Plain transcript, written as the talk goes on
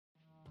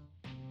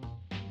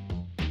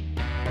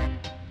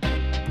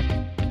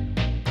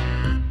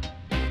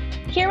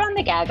Here on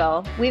the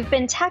Gaggle, we've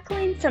been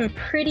tackling some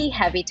pretty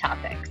heavy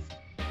topics.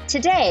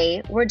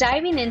 Today, we're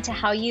diving into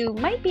how you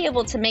might be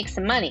able to make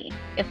some money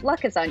if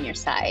luck is on your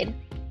side,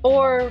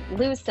 or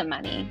lose some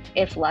money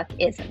if luck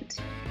isn't.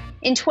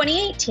 In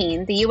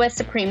 2018, the U.S.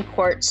 Supreme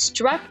Court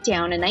struck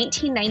down a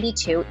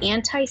 1992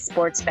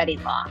 anti-sports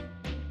betting law.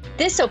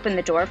 This opened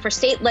the door for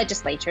state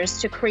legislatures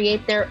to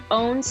create their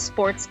own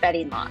sports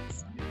betting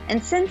laws.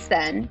 And since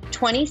then,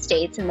 20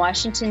 states and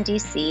Washington,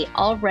 D.C.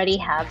 already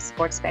have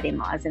sports betting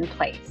laws in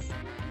place.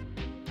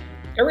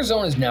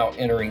 Arizona is now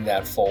entering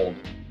that fold.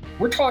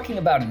 We're talking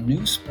about a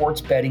new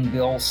sports betting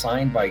bill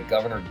signed by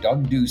Governor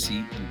Doug Ducey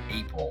in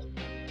April.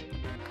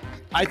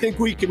 I think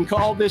we can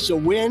call this a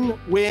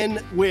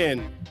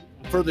win-win-win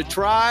for the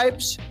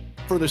tribes,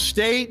 for the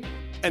state,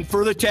 and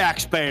for the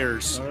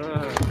taxpayers.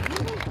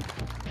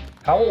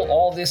 How will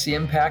all this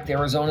impact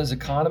Arizona's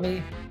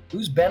economy?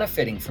 Who's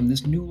benefiting from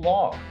this new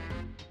law?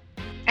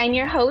 I'm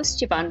your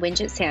host, Yvonne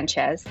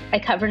Wingett-Sanchez. I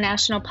cover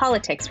national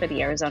politics for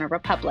the Arizona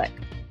Republic.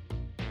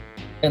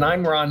 And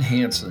I'm Ron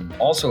Hansen,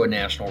 also a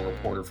national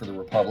reporter for the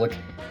Republic,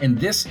 and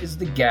this is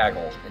The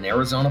Gaggle, an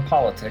Arizona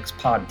politics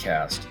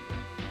podcast.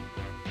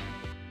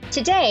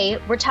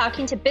 Today, we're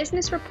talking to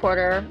business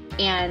reporter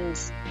and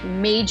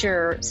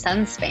major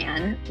Suns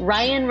fan,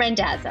 Ryan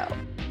Randazzo.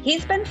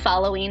 He's been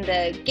following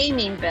the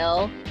gaming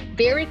bill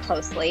very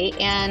closely,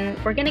 and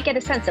we're going to get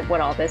a sense of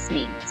what all this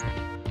means.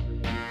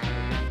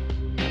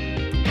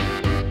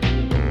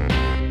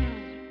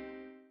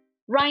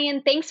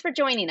 Ryan, thanks for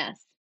joining us.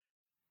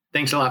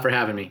 Thanks a lot for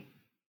having me.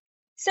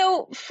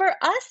 So for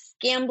us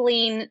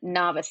gambling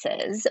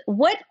novices,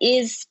 what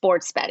is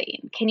sports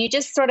betting? Can you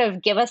just sort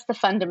of give us the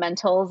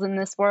fundamentals in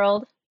this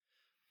world?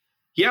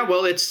 Yeah,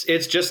 well, it's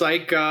just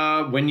like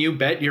when you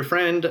bet your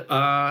friend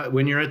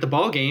when you're at the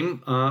ball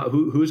game,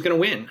 who's going to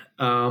win.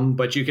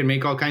 But you can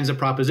make all kinds of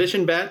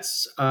proposition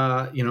bets.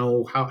 How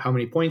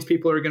many points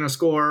people are going to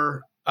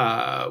score,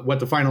 what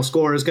the final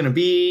score is going to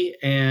be,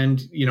 and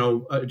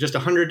just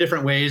 100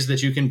 different ways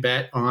that you can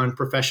bet on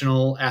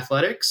professional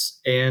athletics.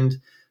 And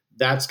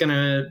that's going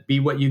to be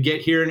what you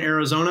get here in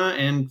Arizona.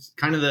 And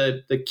kind of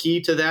the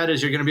key to that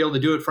is you're going to be able to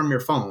do it from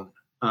your phone.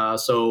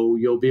 So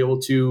you'll be able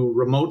to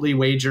remotely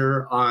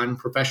wager on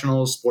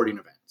professional sporting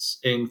events,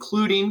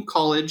 including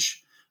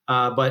college.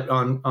 But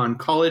on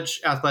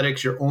college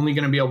athletics, you're only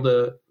going to be able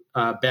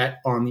to bet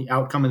on the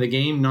outcome of the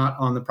game, not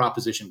on the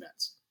proposition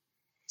bets.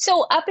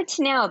 So up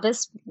until now,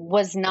 this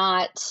was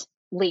not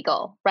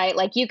legal, right?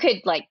 Like you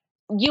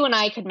and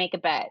I could make a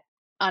bet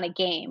on a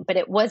game, but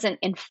it wasn't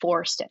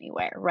enforced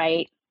anywhere,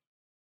 right?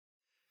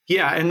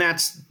 Yeah, and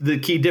that's the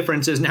key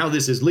difference is now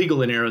this is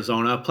legal in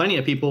Arizona. Plenty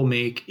of people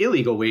make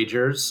illegal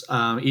wagers,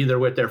 either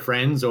with their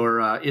friends or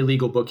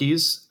illegal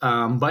bookies.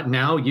 But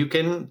now you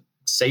can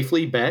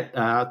safely bet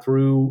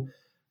through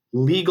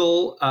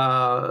legal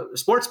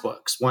sports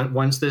books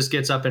once this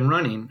gets up and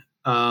running,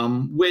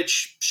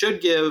 which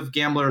should give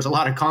gamblers a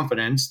lot of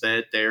confidence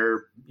that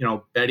they're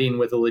betting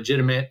with a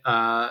legitimate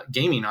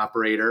gaming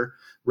operator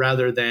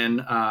rather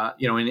than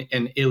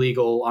an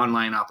illegal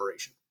online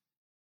operation.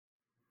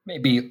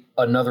 Maybe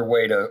another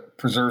way to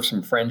preserve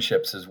some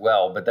friendships as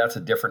well, but that's a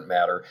different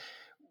matter.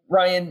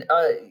 Ryan,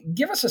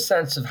 give us a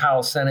sense of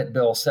how Senate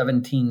Bill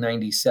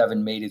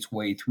 1797 made its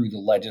way through the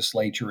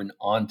legislature and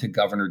onto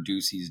Governor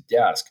Ducey's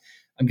desk.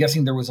 I'm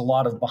guessing there was a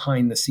lot of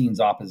behind-the-scenes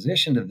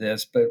opposition to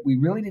this, but we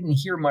really didn't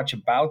hear much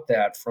about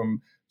that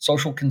from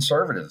social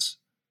conservatives.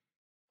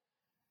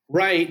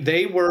 Right.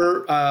 They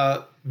were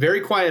very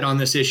quiet on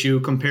this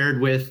issue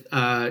compared with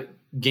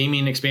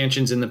gaming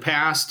expansions in the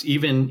past.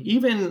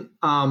 Even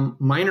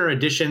minor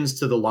additions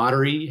to the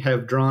lottery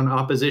have drawn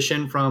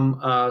opposition from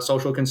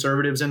social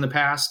conservatives in the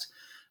past.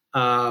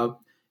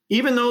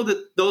 Even though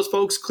those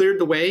folks cleared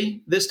the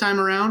way this time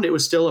around, it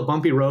was still a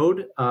bumpy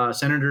road.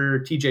 Senator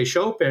T.J.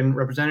 Shope and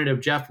Representative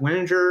Jeff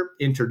Wenninger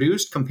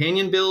introduced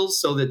companion bills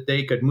so that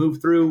they could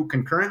move through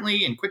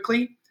concurrently and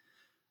quickly.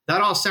 That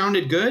all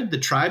sounded good. The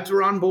tribes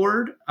were on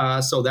board,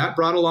 so that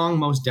brought along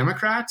most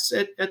Democrats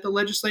at the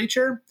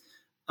legislature.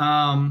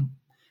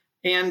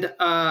 And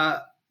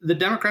the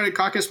Democratic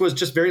caucus was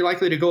just very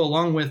likely to go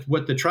along with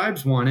what the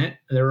tribes wanted.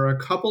 There were a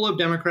couple of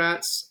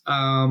Democrats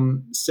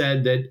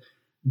said that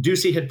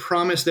Ducey had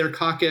promised their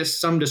caucus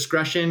some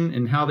discretion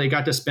in how they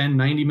got to spend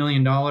 $90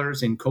 million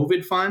in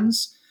COVID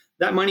funds.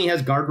 That money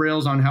has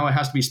guardrails on how it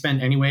has to be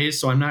spent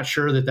anyways, so I'm not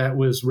sure that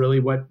was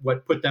really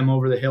what put them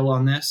over the hill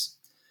on this.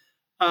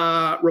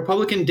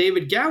 Republican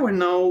David Gowan,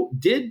 though,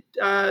 did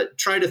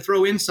try to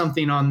throw in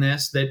something on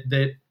this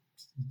that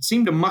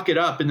seemed to muck it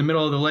up in the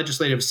middle of the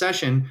legislative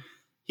session.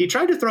 He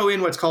tried to throw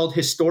in what's called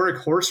historic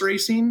horse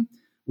racing,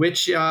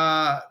 which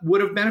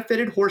would have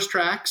benefited horse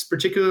tracks,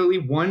 particularly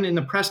one in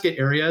the Prescott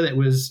area that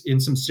was in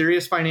some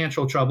serious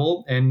financial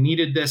trouble and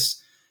needed this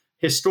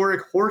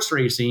historic horse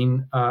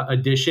racing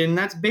addition.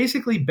 That's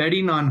basically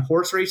betting on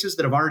horse races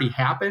that have already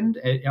happened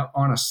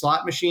on a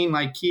slot machine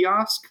like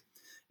kiosk.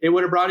 It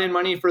would have brought in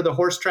money for the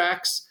horse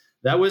tracks.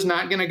 That was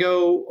not going to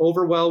go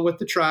over well with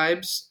the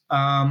tribes.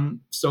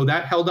 So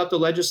that held up the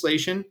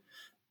legislation.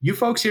 You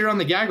folks here on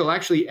the Gaggle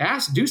actually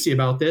asked Ducey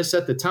about this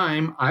at the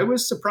time. I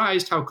was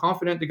surprised how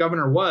confident the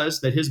governor was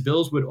that his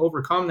bills would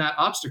overcome that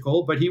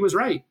obstacle, but he was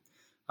right.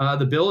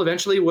 The bill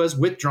eventually was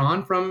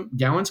withdrawn from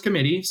Gowan's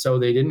committee, so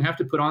they didn't have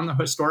to put on the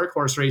historic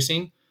horse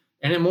racing.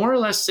 And it more or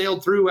less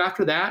sailed through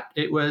after that.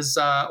 It was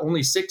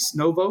only 6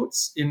 no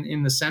votes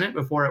in the Senate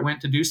before it went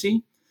to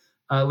Ducey.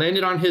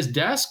 Landed on his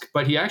desk,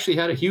 but he actually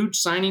had a huge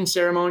signing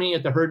ceremony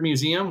at the Heard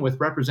Museum with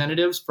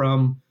representatives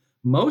from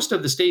most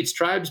of the state's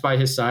tribes by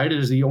his side. It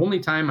is the only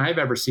time I've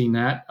ever seen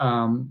that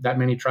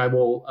many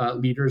tribal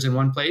leaders in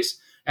one place.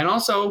 And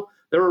also,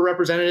 there were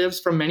representatives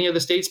from many of the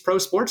state's pro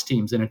sports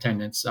teams in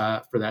attendance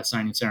for that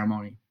signing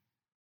ceremony.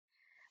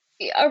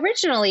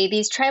 Originally,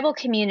 these tribal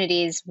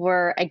communities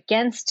were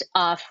against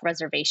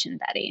off-reservation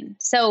betting.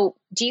 So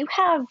do you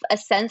have a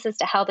sense as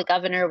to how the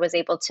governor was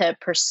able to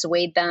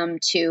persuade them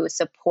to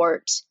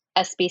support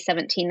SB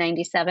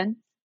 1797?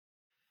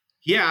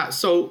 Yeah,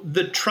 so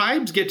the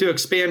tribes get to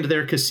expand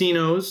their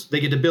casinos.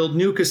 They get to build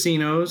new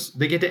casinos.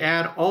 They get to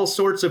add all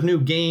sorts of new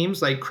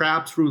games like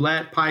craps,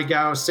 roulette, pai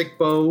gow, sic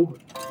bo.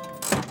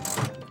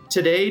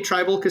 Today,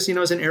 tribal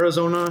casinos in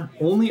Arizona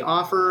only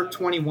offer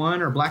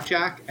 21 or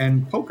blackjack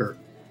and poker.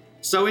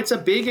 So it's a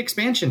big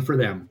expansion for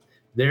them.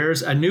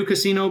 There's a new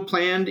casino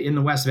planned in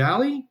the West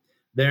Valley.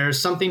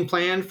 There's something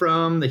planned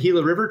from the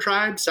Gila River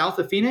tribe south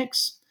of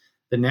Phoenix.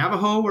 The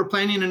Navajo were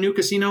planning a new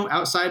casino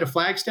outside of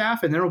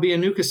Flagstaff, and there will be a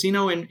new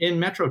casino in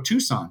Metro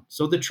Tucson.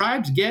 So the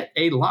tribes get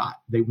a lot.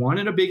 They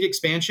wanted a big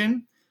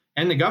expansion,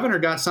 and the governor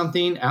got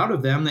something out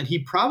of them that he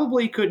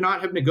probably could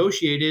not have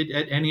negotiated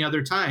at any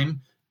other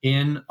time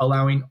in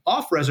allowing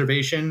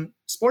off-reservation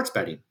sports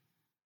betting.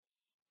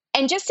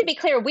 And just to be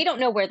clear, we don't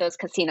know where those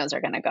casinos are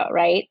going to go,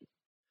 right?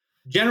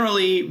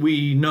 Generally,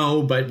 we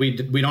know, but we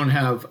don't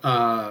have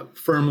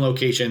firm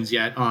locations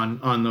yet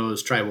on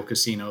those tribal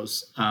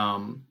casinos.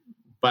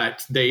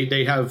 But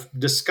they have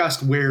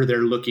discussed where they're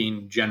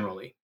looking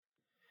generally.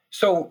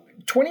 So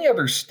 20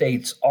 other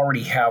states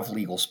already have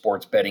legal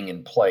sports betting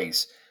in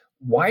place.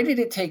 Why did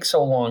it take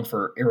so long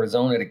for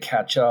Arizona to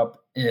catch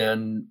up?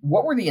 And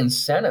what were the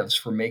incentives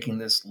for making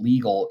this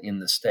legal in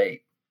the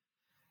state?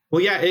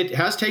 Well, yeah, it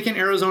has taken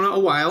Arizona a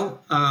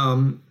while.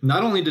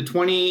 Not only do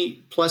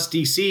 20 plus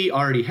DC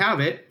already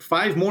have it,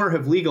 5 more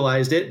have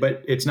legalized it,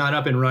 but it's not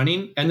up and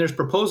running. And there's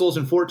proposals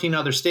in 14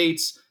 other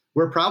states.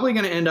 We're probably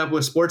going to end up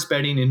with sports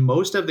betting in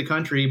most of the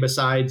country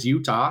besides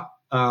Utah.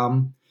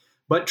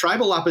 But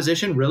tribal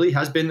opposition really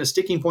has been the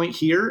sticking point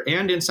here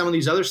and in some of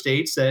these other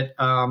states that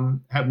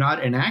have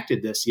not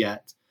enacted this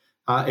yet.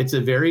 It's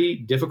a very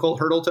difficult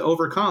hurdle to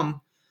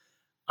overcome.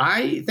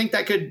 I think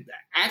that could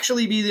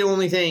actually be the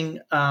only thing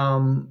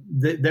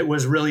that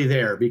was really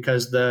there,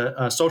 because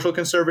the social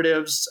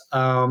conservatives,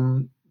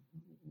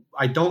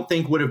 I don't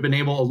think would have been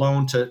able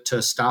alone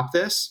to stop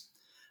this.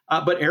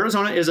 But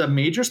Arizona is a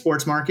major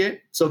sports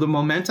market, so the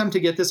momentum to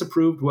get this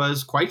approved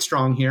was quite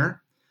strong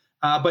here.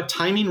 But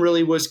timing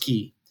really was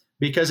key,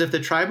 because if the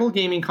tribal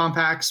gaming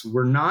compacts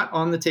were not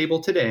on the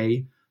table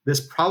today, this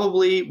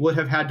probably would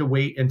have had to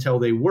wait until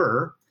they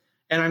were.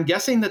 And I'm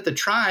guessing that the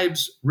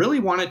tribes really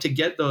wanted to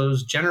get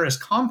those generous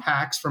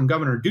compacts from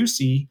Governor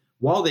Ducey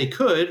while they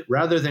could,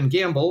 rather than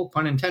gamble,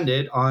 pun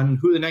intended, on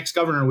who the next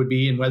governor would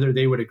be and whether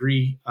they would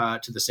agree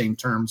to the same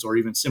terms or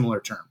even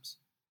similar terms.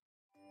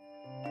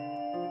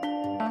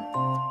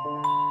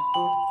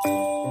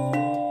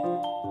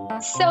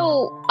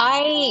 So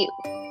I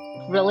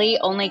really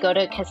only go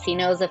to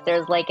casinos if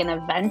there's like an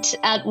event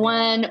at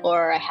one,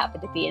 or I happen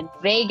to be in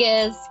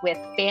Vegas with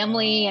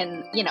family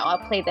and,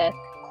 I'll play the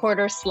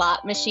quarter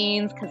slot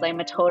machines because I'm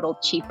a total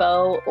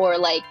cheapo, or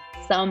like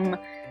some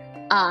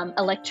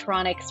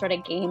electronic sort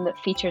of game that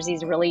features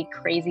these really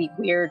crazy,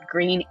 weird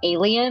green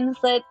aliens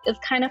that is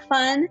kind of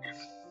fun.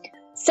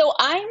 So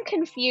I'm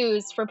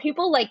confused for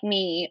people like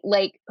me,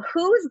 like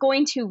who's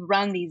going to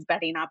run these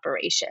betting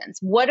operations?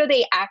 What are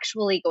they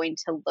actually going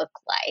to look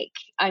like?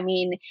 I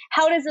mean,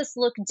 how does this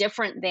look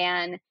different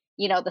than,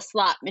 the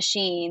slot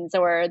machines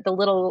or the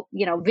little,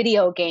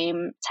 video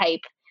game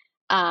type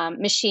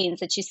machines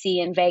that you see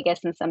in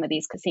Vegas and some of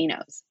these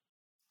casinos?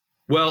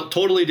 Well,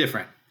 totally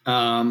different,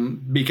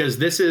 because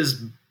this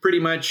is pretty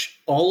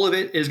much all of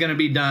it is going to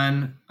be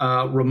done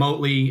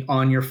remotely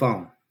on your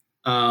phone.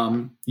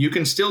 You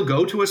can still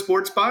go to a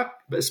sports book,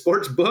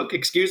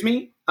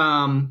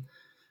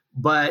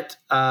 but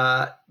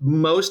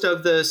most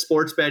of the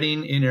sports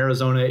betting in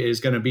Arizona is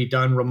going to be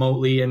done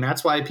remotely, and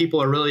that's why people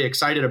are really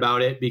excited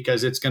about it,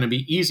 because it's going to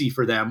be easy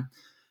for them.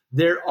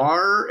 There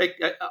are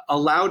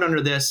allowed under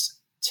this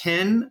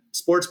 10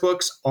 sports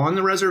books on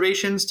the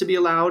reservations to be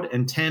allowed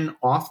and 10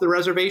 off the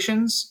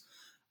reservations,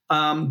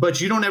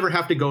 but you don't ever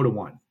have to go to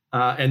one.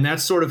 And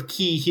that's sort of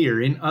key here.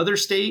 In other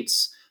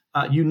states,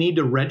 you need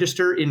to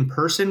register in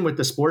person with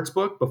the sports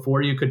book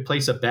before you could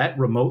place a bet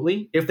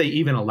remotely, if they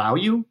even allow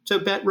you to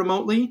bet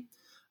remotely.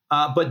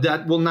 But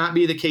that will not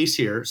be the case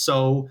here.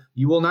 So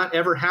you will not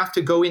ever have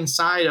to go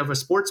inside of a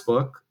sports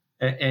book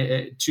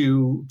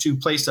to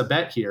place a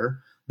bet here.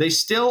 They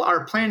still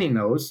are planning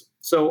those.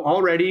 So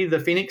already the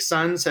Phoenix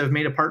Suns have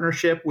made a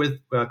partnership with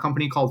a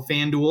company called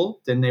FanDuel.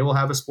 Then they will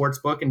have a sports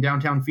book in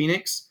downtown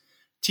Phoenix.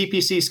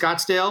 TPC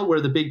Scottsdale, where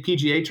the big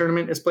PGA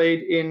tournament is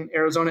played in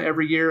Arizona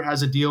every year,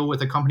 has a deal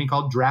with a company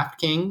called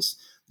DraftKings.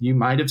 You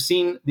might have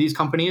seen these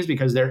companies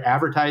because they're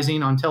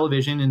advertising on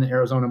television in the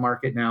Arizona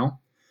market now.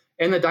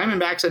 And the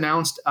Diamondbacks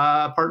announced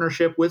a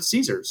partnership with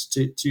Caesars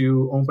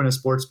to open a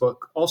sports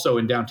book also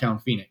in downtown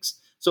Phoenix.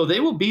 So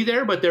they will be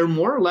there, but they're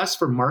more or less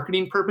for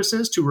marketing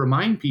purposes to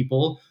remind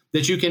people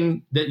that you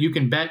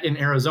can bet in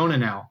Arizona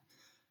now.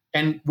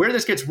 And where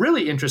this gets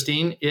really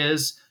interesting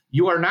is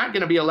you are not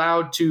going to be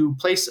allowed to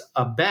place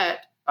a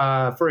bet,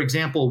 for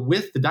example,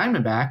 with the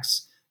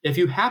Diamondbacks if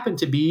you happen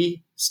to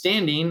be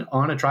standing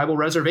on a tribal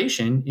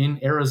reservation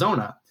in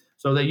Arizona.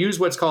 So they use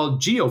what's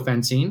called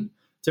geofencing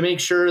to make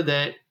sure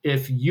that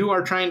if you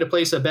are trying to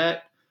place a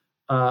bet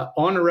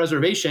on a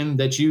reservation,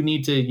 that you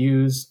need to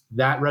use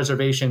that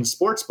reservation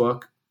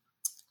sportsbook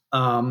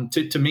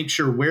to make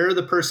sure where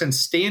the person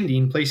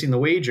standing placing the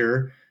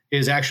wager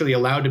is actually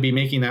allowed to be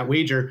making that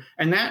wager.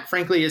 And that,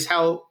 frankly, is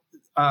how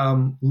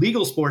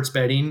legal sports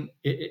betting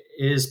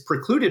is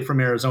precluded from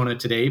Arizona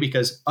today,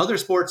 because other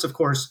states,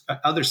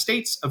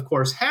 of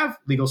course, have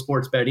legal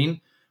sports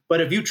betting. But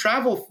if you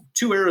travel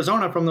to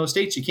Arizona from those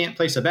states, you can't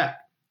place a bet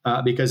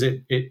because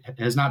it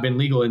has not been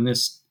legal in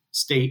this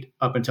state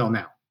up until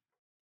now.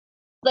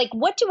 Like,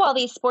 what do all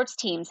these sports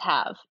teams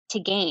have to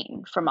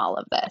gain from all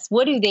of this?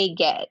 What do they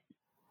get?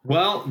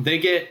 Well, they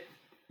get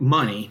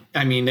money.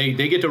 I mean, they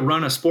get to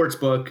run a sports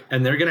book,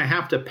 and they're going to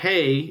have to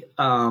pay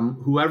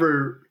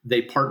whoever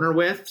they partner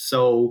with.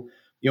 So,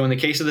 in the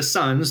case of the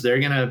Suns, they're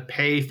going to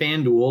pay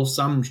FanDuel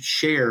some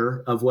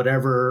share of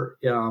whatever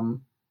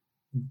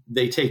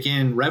they take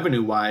in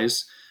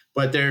revenue-wise,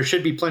 but there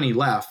should be plenty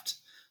left.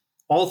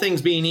 All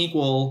things being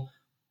equal,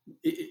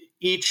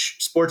 each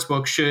sports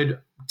book should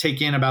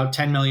take in about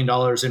 $10 million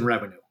in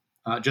revenue,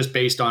 just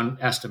based on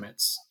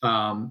estimates,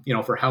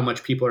 for how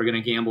much people are going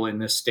to gamble in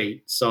this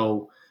state.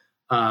 So,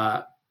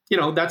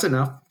 that's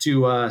enough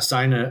to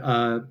sign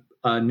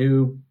a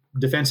new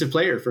defensive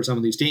player for some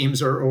of these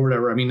teams or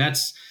whatever. I mean,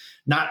 that's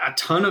not a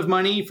ton of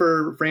money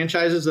for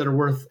franchises that are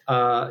worth,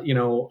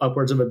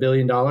 upwards of $1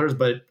 billion,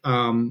 but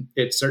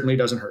it certainly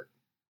doesn't hurt.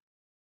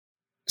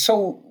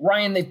 So,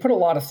 Ryan, they've put a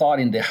lot of thought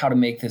into how to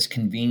make this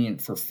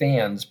convenient for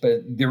fans,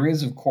 but there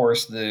is, of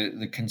course,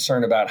 the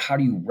concern about how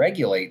do you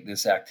regulate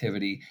this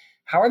activity?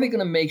 How are they going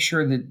to make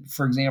sure that,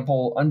 for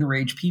example,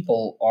 underage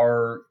people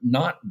are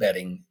not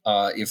betting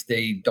if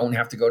they don't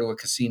have to go to a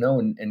casino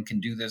and can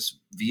do this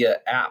via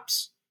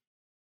apps?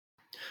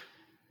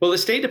 Well, the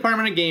State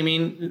Department of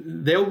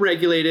Gaming, they'll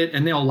regulate it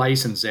and they'll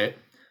license it.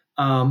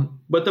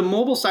 But the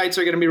mobile sites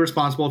are going to be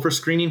responsible for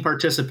screening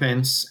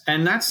participants,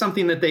 and that's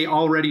something that they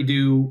already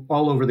do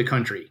all over the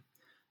country.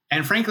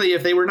 And frankly,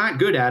 if they were not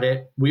good at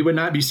it, we would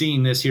not be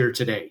seeing this here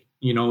today.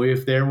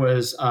 If there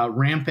was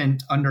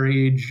rampant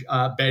underage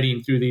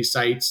betting through these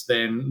sites,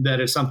 then that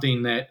is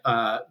something that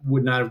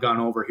would not have gone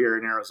over here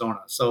in Arizona.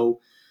 So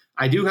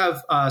I do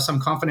have some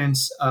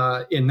confidence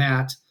in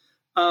that.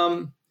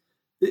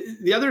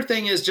 The other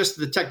thing is just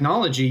the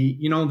technology.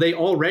 They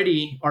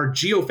already are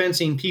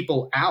geofencing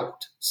people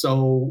out.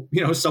 So,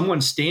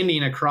 someone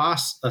standing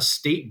across a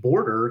state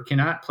border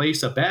cannot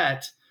place a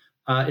bet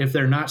if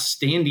they're not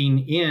standing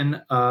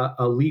in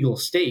a legal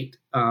state.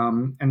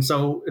 And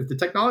so if the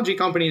technology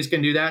companies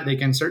can do that, they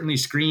can certainly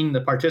screen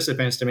the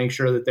participants to make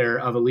sure that they're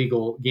of a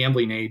legal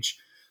gambling age.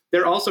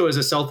 There also is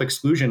a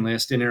self-exclusion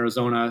list in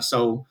Arizona.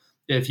 So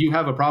if you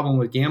have a problem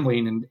with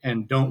gambling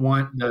and don't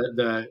want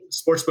the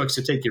sports books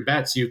to take your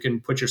bets, you can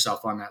put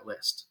yourself on that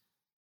list.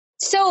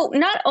 So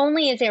not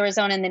only is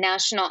Arizona in the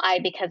national eye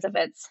because of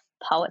its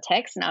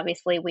politics, and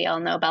obviously we all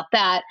know about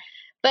that,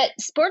 but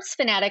sports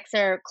fanatics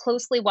are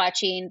closely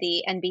watching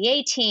the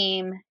NBA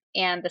team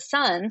and the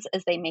Suns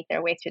as they make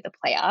their way through the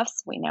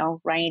playoffs. We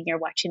know, Ryan, you're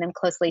watching them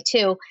closely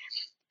too.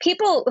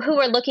 People who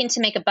are looking to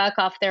make a buck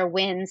off their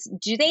wins,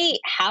 do they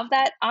have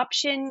that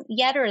option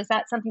yet, or is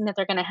that something that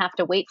they're going to have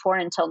to wait for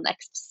until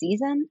next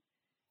season?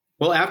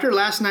 Well, after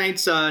last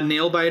night's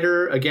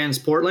nail-biter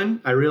against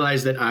Portland, I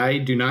realized that I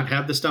do not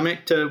have the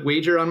stomach to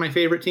wager on my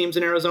favorite teams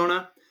in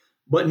Arizona.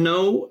 But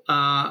no,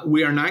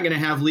 we are not going to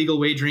have legal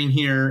wagering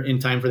here in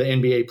time for the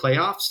NBA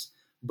playoffs.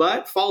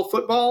 But fall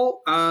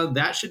football,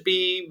 that should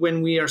be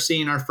when we are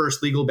seeing our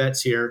first legal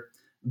bets here,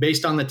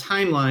 based on the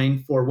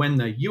timeline for when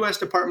the U.S.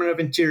 Department of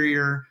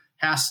Interior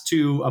has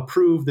to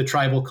approve the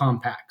tribal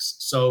compacts.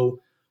 So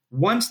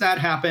once that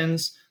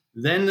happens,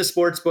 then the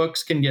sports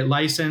books can get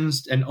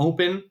licensed and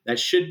open. That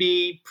should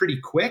be pretty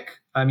quick.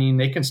 I mean,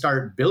 they can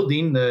start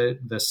building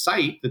the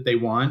site that they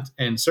want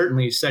and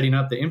certainly setting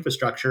up the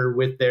infrastructure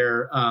with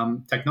their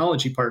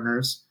technology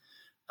partners.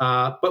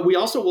 But we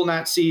also will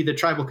not see the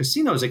tribal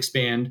casinos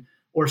expand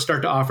or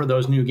start to offer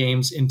those new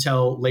games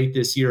until late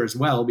this year as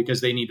well,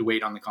 because they need to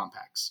wait on the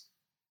compacts.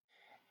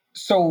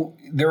 So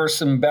there are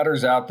some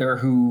bettors out there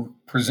who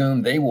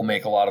presume they will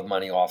make a lot of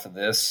money off of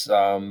this.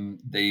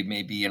 They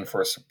may be in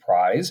for a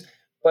surprise.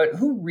 But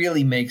who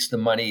really makes the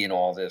money in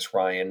all this,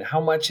 Ryan?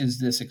 How much is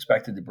this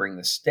expected to bring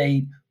the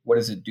state? What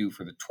does it do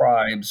for the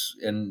tribes?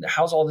 And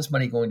how's all this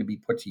money going to be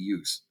put to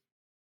use?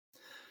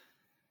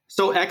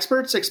 So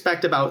experts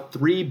expect about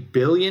 $3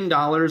 billion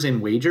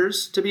in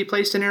wagers to be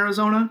placed in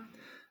Arizona.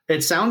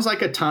 It sounds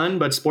like a ton,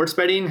 but sports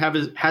betting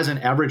has an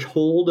average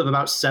hold of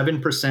about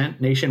 7%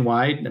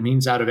 nationwide. That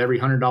means out of every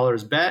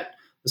 $100 bet,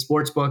 the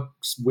sports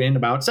books win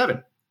about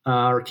 7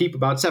 or keep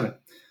about 7.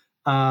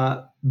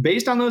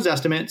 Based on those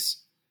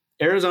estimates,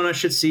 Arizona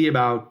should see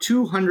about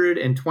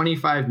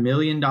 $225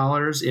 million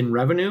in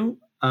revenue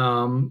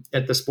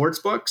at the sports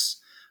books.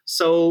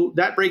 So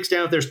that breaks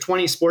down, if there's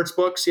 20 sports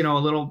books, a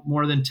little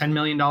more than $10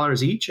 million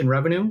each in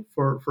revenue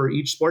for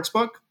each sports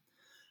book.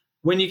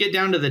 When you get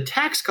down to the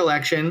tax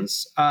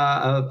collections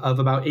of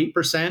about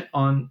 8%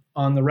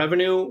 on the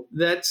revenue,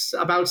 that's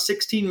about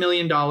 $16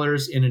 million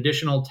in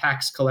additional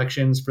tax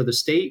collections for the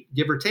state,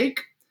 give or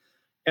take.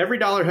 Every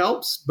dollar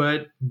helps,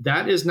 but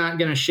that is not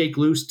going to shake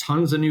loose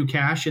tons of new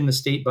cash in the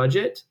state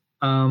budget.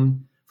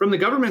 From the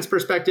government's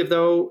perspective,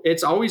 though,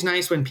 it's always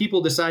nice when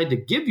people decide to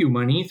give you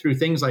money through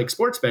things like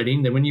sports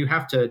betting than when you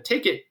have to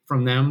take it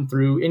from them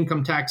through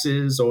income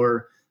taxes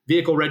or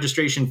vehicle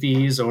registration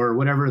fees or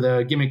whatever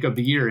the gimmick of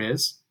the year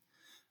is.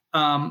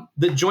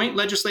 The Joint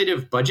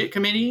Legislative Budget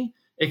Committee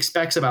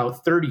expects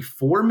about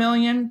 $34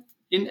 million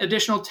in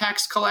additional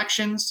tax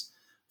collections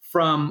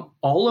from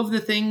all of the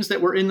things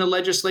that were in the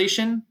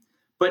legislation.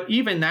 But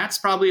even that's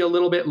probably a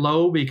little bit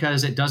low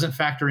because it doesn't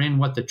factor in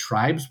what the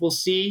tribes will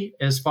see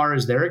as far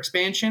as their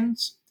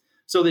expansions.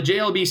 So the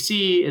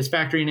JLBC is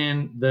factoring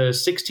in the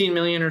 $16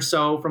 million or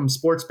so from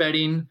sports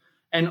betting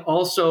and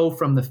also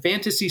from the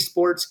fantasy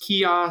sports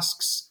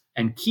kiosks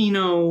and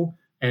Keno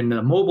and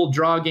the mobile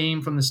draw game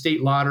from the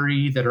state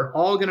lottery that are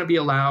all going to be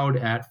allowed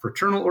at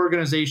fraternal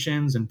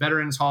organizations and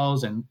veterans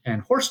halls and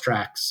horse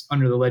tracks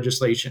under the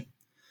legislation.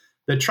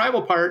 The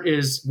tribal part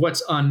is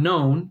what's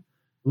unknown.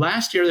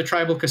 Last year, the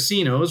tribal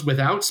casinos,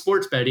 without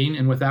sports betting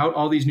and without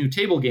all these new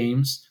table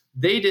games,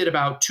 they did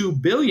about $2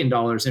 billion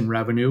in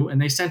revenue,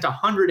 and they sent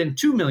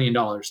 $102 million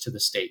to the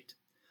state.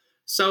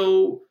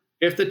 So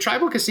if the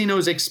tribal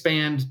casinos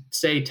expand,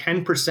 say,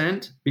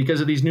 10%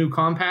 because of these new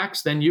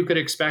compacts, then you could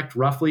expect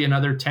roughly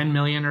another $10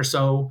 million or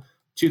so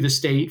to the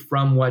state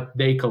from what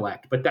they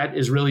collect. But that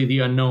is really the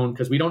unknown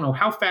because we don't know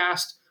how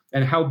fast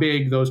and how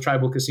big those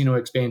tribal casino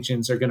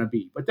expansions are going to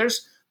be. But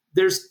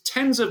there's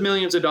tens of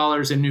millions of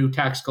dollars in new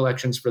tax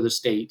collections for the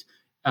state.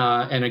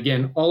 And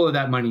again, all of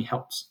that money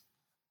helps.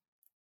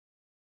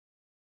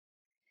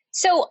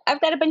 So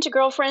I've got a bunch of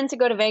girlfriends who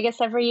go to Vegas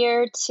every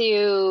year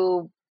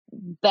to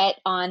bet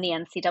on the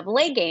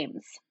NCAA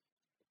games.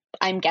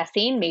 I'm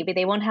guessing maybe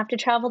they won't have to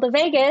travel to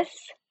Vegas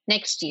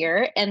next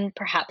year, and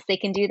perhaps they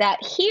can do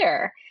that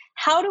here.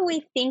 How do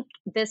we think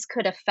this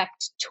could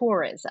affect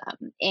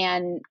tourism?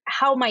 And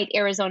how might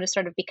Arizona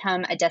sort of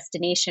become a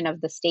destination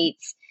of the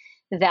states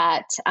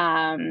that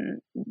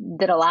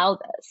allow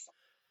this?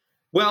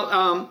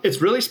 Well,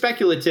 it's really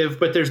speculative,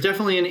 but there's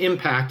definitely an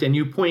impact, and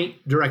you point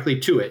directly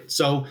to it.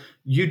 So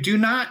you do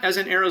not, as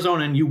an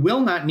Arizonan, you will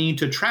not need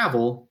to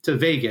travel to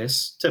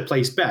Vegas to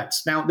place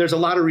bets. Now, there's a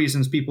lot of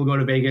reasons people go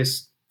to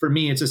Vegas. For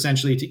me, it's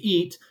essentially to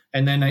eat,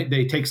 and then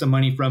they take some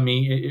money from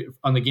me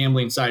on the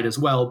gambling side as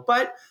well.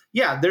 But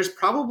yeah, there's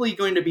probably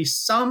going to be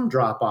some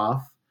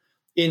drop-off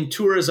in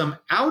tourism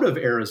out of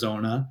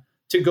Arizona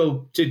to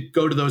go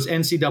to those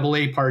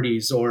NCAA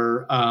parties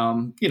or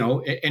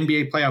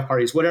NBA playoff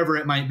parties, whatever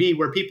it might be,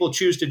 where people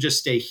choose to just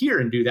stay here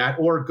and do that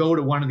or go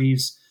to one of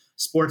these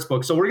sports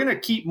books. So we're going to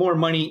keep more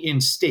money in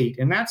state,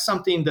 and that's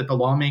something that the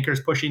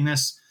lawmakers pushing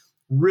this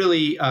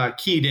really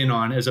keyed in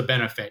on as a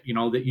benefit.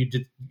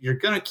 That you're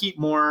going to keep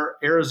more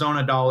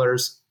Arizona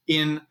dollars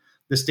in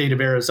the state of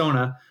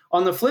Arizona.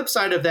 On the flip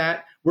side of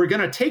that, we're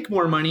going to take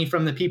more money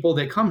from the people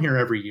that come here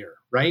every year,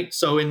 right?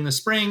 So in the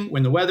spring,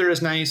 when the weather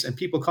is nice and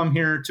people come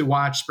here to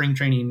watch spring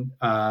training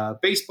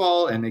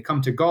baseball and they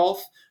come to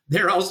golf,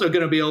 they're also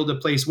going to be able to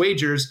place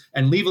wagers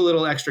and leave a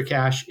little extra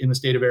cash in the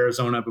state of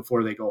Arizona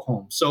before they go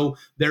home. So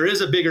there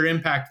is a bigger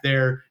impact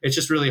there. It's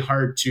just really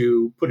hard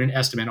to put an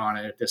estimate on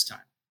it at this time.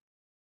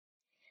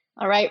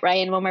 All right,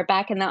 Ryan, when we're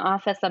back in the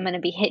office, I'm going to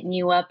be hitting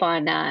you up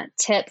on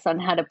tips on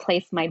how to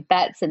place my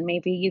bets, and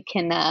maybe you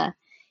can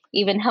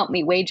even help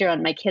me wager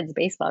on my kids'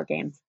 baseball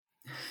games.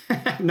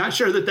 Not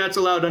sure that that's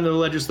allowed under the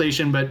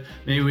legislation, but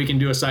maybe we can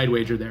do a side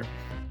wager there.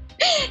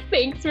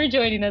 Thanks for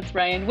joining us,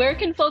 Ryan. Where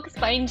can folks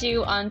find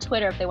you on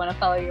Twitter if they want to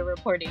follow your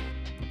reporting?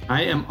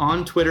 I am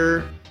on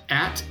Twitter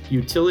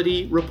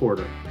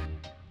 @UtilityReporter.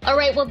 All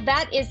right, well,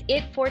 that is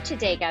it for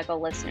today, Gaggle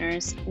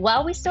listeners.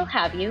 While we still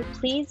have you,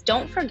 please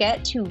don't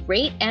forget to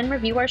rate and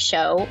review our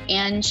show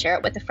and share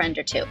it with a friend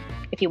or two.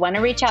 If you want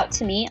to reach out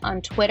to me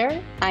on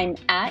Twitter, I'm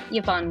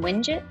 @Yvonne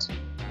Winget.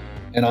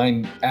 And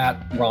I'm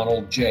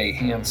 @Ronald J.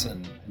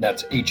 Hansen.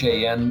 That's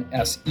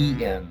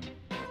HANSEN.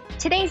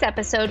 Today's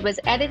episode was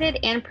edited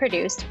and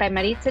produced by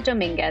Maritza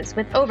Dominguez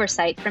with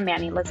oversight from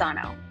Manny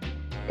Lozano.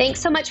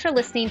 Thanks so much for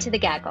listening to The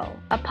Gaggle,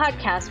 a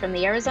podcast from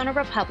the Arizona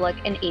Republic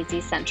and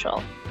AZ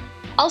Central.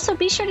 Also,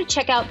 be sure to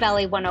check out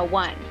Valley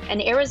 101,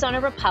 an Arizona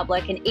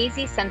Republic and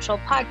AZ Central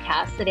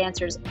podcast that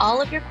answers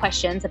all of your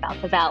questions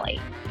about the Valley.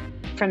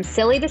 From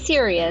silly to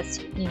serious,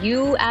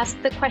 you ask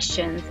the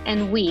questions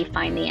and we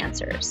find the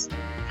answers.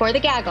 For the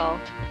Gaggle,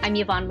 I'm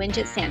Yvonne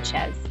Winget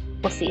Sanchez.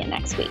 We'll see you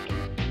next week.